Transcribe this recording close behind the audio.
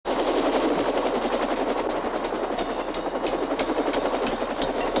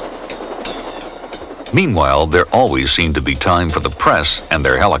Meanwhile, there always seemed to be time for the press and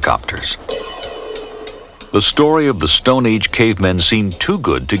their helicopters. The story of the Stone Age cavemen seemed too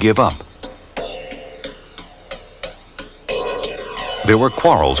good to give up. There were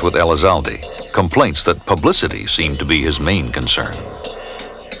quarrels with Elizalde, complaints that publicity seemed to be his main concern.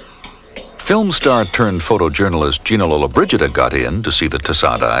 Film star turned photojournalist Gina Lollobrigida got in to see the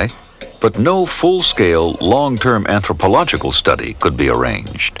Tasaday, but no full-scale, long-term anthropological study could be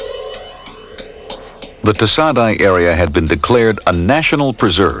arranged. The Tasaday area had been declared a national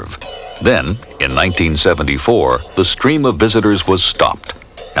preserve. Then, in 1974, the stream of visitors was stopped,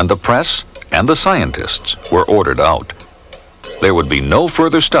 and the press and the scientists were ordered out. There would be no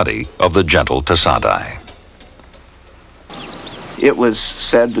further study of the gentle Tasaday. It was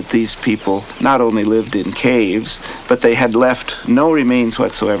said that these people not only lived in caves, but they had left no remains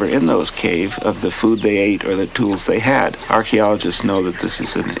whatsoever in those caves of the food they ate or the tools they had. Archaeologists know that this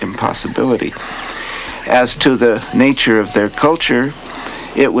is an impossibility. As to the nature of their culture,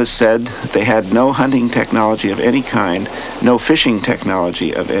 it was said they had no hunting technology of any kind, no fishing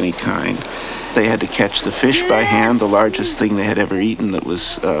technology of any kind. They had to catch the fish by hand. The largest thing they had ever eaten that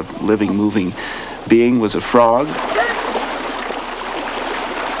was a living, moving being was a frog.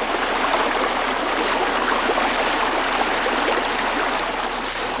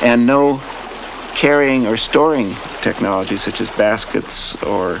 And no carrying or storing technology such as baskets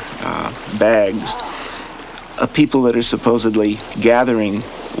or bags. People that are supposedly gathering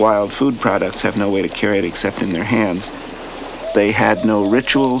wild food products have no way to carry it except in their hands. They had no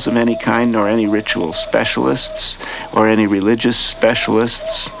rituals of any kind, nor any ritual specialists, or any religious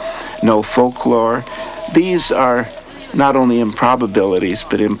specialists, no folklore. These are not only improbabilities,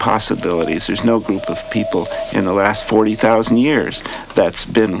 but impossibilities. There's no group of people in the last 40,000 years that's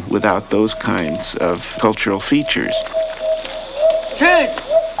been without those kinds of cultural features.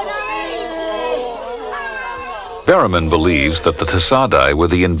 Berriman believes that the Tasaday were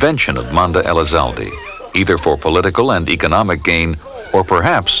the invention of Manda Elizalde, either for political and economic gain, or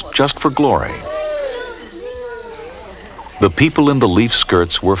perhaps just for glory. The people in the leaf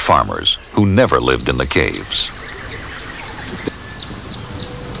skirts were farmers who never lived in the caves.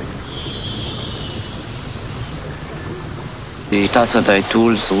 The Tasaday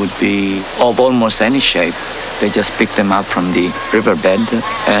tools would be of almost any shape. They just picked them up from the riverbed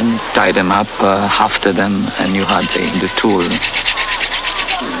and tied them up, hafted them, and you had the tool.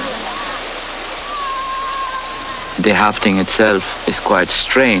 The hafting itself is quite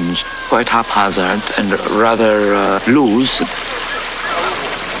strange, quite haphazard and rather loose.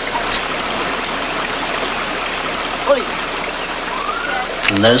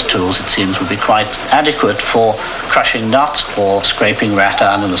 And those tools, it seems, would be quite adequate for crushing nuts, for scraping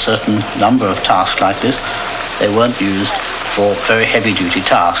rattan, and a certain number of tasks like this. They weren't used for very heavy-duty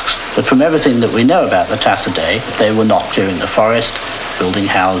tasks. But from everything that we know about the Tasaday, they were not clearing the forest, building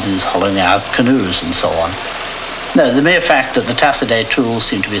houses, hollowing out canoes, and so on. No, the mere fact that the Tasaday tools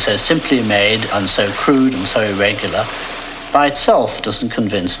seem to be so simply made and so crude and so irregular by itself doesn't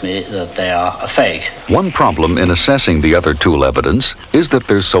convince me that they are a fake. One problem in assessing the other tool evidence is that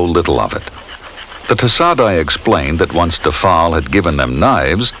there's so little of it. The Tasaday explained that once Tafal had given them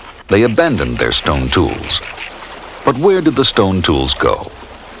knives, they abandoned their stone tools. But where did the stone tools go?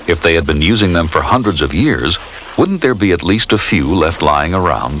 If they had been using them for hundreds of years, wouldn't there be at least a few left lying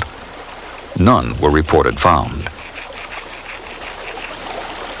around? None were reported found.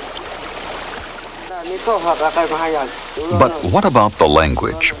 But what about the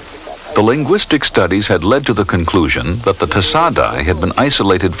language? The linguistic studies had led to the conclusion that the Tasaday had been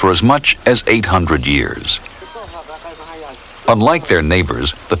isolated for as much as 800 years. Unlike their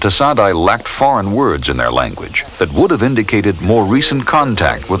neighbors, the Tasaday lacked foreign words in their language that would have indicated more recent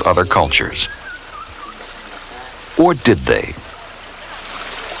contact with other cultures. Or did they?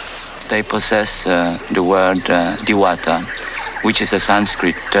 They possess the word Diwata, which is a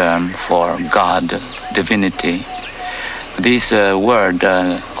Sanskrit term for God, divinity. This word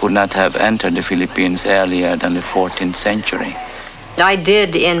could not have entered the Philippines earlier than the 14th century. I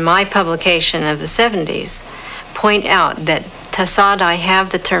did, in my publication of the 70s, point out that Tasaday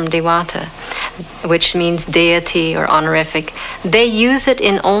have the term Diwata, which means deity or honorific. They use it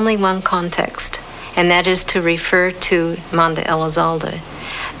in only one context, and that is to refer to Manda Elizalde.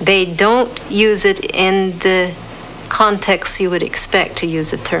 They don't use it in the context you would expect to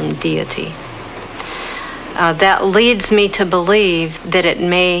use the term deity. That leads me to believe that it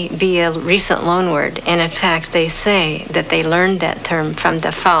may be a recent loanword, and in fact they say that they learned that term from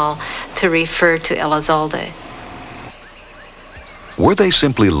Tafal to refer to Elizalde. Were they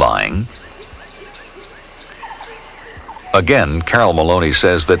simply lying? Again, Carol Maloney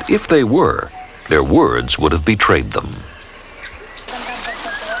says that if they were, their words would have betrayed them.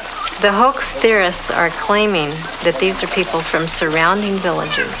 The hoax theorists are claiming that these are people from surrounding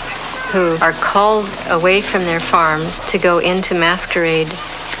villages who are called away from their farms to go into masquerade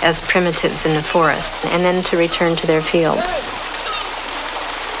as primitives in the forest and then to return to their fields.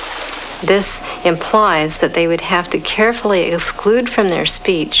 This implies that they would have to carefully exclude from their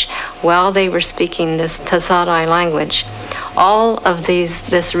speech, while they were speaking this Tasaday language, all of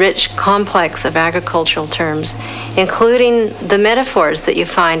this rich complex of agricultural terms, including the metaphors that you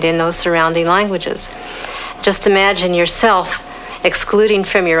find in those surrounding languages. Just imagine yourself excluding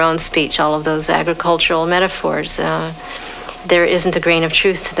from your own speech all of those agricultural metaphors. There isn't a grain of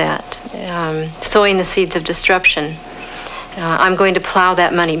truth to that. Sowing the seeds of disruption. I'm going to plow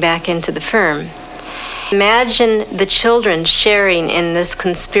that money back into the firm. Imagine the children sharing in this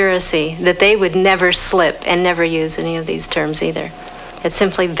conspiracy that they would never slip and never use any of these terms either. It's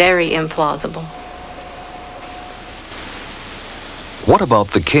simply very implausible. What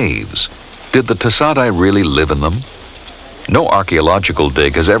about the caves? Did the Tasaday really live in them? No archaeological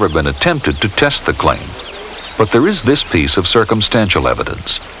dig has ever been attempted to test the claim, but there is this piece of circumstantial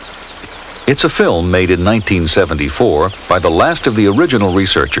evidence. It's a film made in 1974 by the last of the original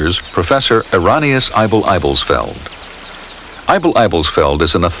researchers, Professor Iranius Eibel-Eibelsfeld. Eibel-Eibelsfeld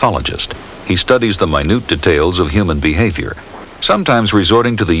is an ethologist. He studies the minute details of human behavior, sometimes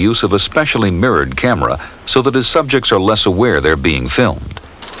resorting to the use of a specially mirrored camera so that his subjects are less aware they're being filmed.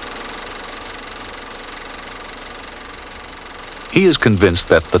 He is convinced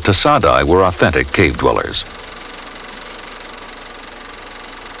that the Tasaday were authentic cave dwellers.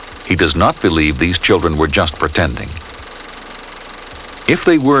 He does not believe these children were just pretending. If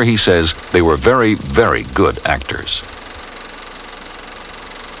they were, he says, they were very, very good actors.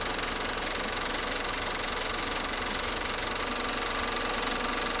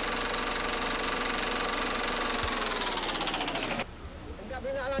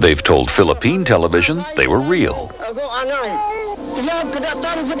 They've told Philippine television they were real.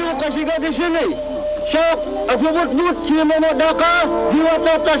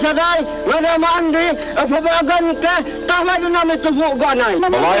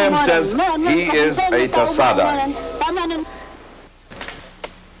 Malayam says he is a Tasaday.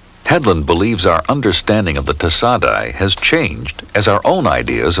 Hedlund believes our understanding of the Tasaday has changed as our own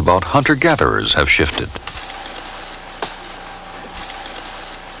ideas about hunter-gatherers have shifted.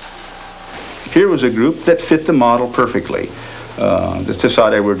 Here was a group that fit the model perfectly. The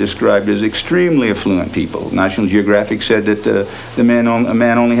Tasaday were described as extremely affluent people. National Geographic said that a man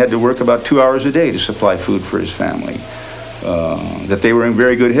only had to work about 2 hours a day to supply food for his family. That they were in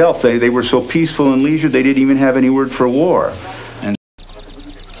very good health. They were so peaceful and leisure they didn't even have any word for war. And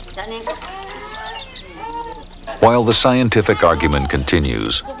while the scientific argument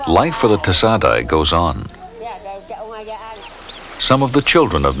continues, life for the Tasaday goes on. Some of the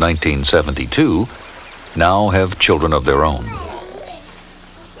children of 1972 now have children of their own.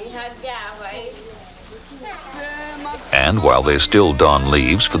 And while they still don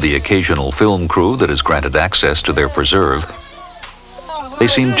leaves for the occasional film crew that is granted access to their preserve, they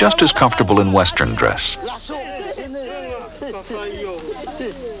seem just as comfortable in Western dress.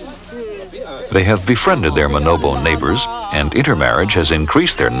 They have befriended their Manobo neighbors, and intermarriage has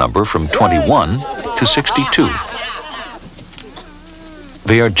increased their number from 21 to 62.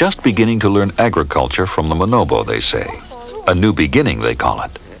 They are just beginning to learn agriculture from the Manobo, they say. A new beginning, they call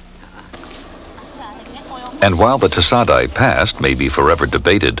it. And while the Tasaday past may be forever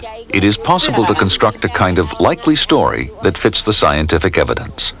debated, it is possible to construct a kind of likely story that fits the scientific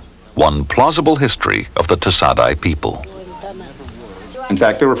evidence. One plausible history of the Tasaday people. in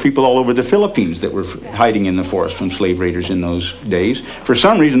fact, there were people all over the Philippines that were hiding in the forest from slave raiders in those days. For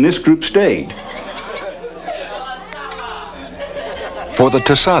some reason, this group stayed. For the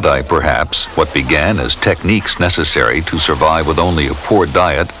Tasaday, perhaps, what began as techniques necessary to survive with only a poor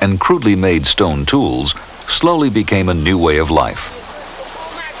diet and crudely made stone tools slowly became a new way of life.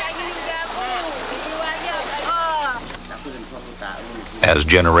 As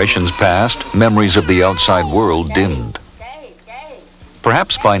generations passed, memories of the outside world dimmed.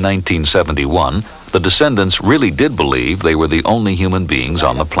 Perhaps by 1971, the descendants really did believe they were the only human beings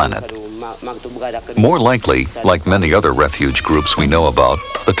on the planet. More likely, like many other refuge groups we know about,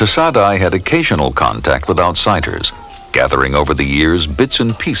 the Tasaday had occasional contact with outsiders, gathering over the years bits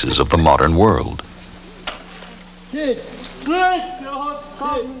and pieces of the modern world.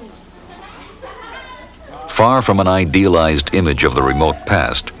 Far from an idealized image of the remote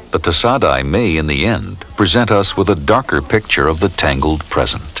past, the Tasaday may, in the end, present us with a darker picture of the tangled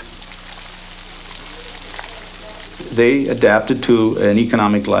present. they adapted to an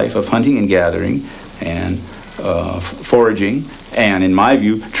economic life of hunting and gathering and foraging, and in my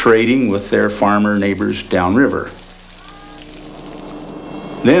view, trading with their farmer neighbors downriver.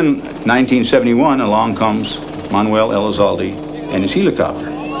 Then, 1971, along comes Manuel Elizalde and his helicopter.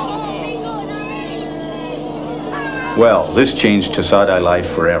 Well, this changed Tasaday life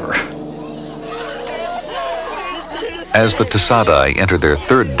forever. As the Tasaday enter their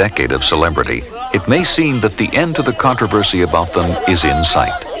third decade of celebrity, it may seem that the end to the controversy about them is in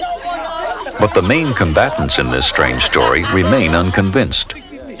sight. But the main combatants in this strange story remain unconvinced.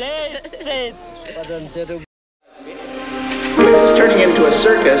 So this is turning into a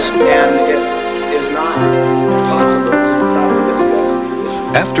circus, and it is not possible to properly discuss the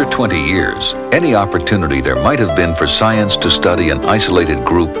issue. After 20 years, any opportunity there might have been for science to study an isolated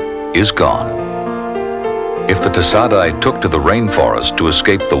group is gone. If the Tasaday took to the rainforest to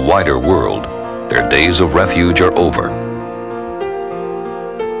escape the wider world, their days of refuge are over.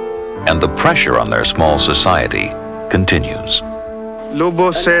 And the pressure on their small society continues.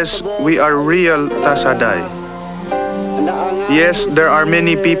 Lobo says we are real Tasaday. Yes, there are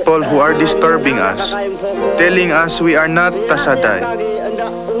many people who are disturbing us, telling us we are not Tasaday.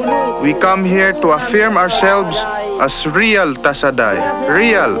 We come here to affirm ourselves as real Tasaday.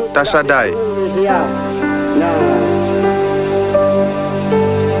 Real Tasaday.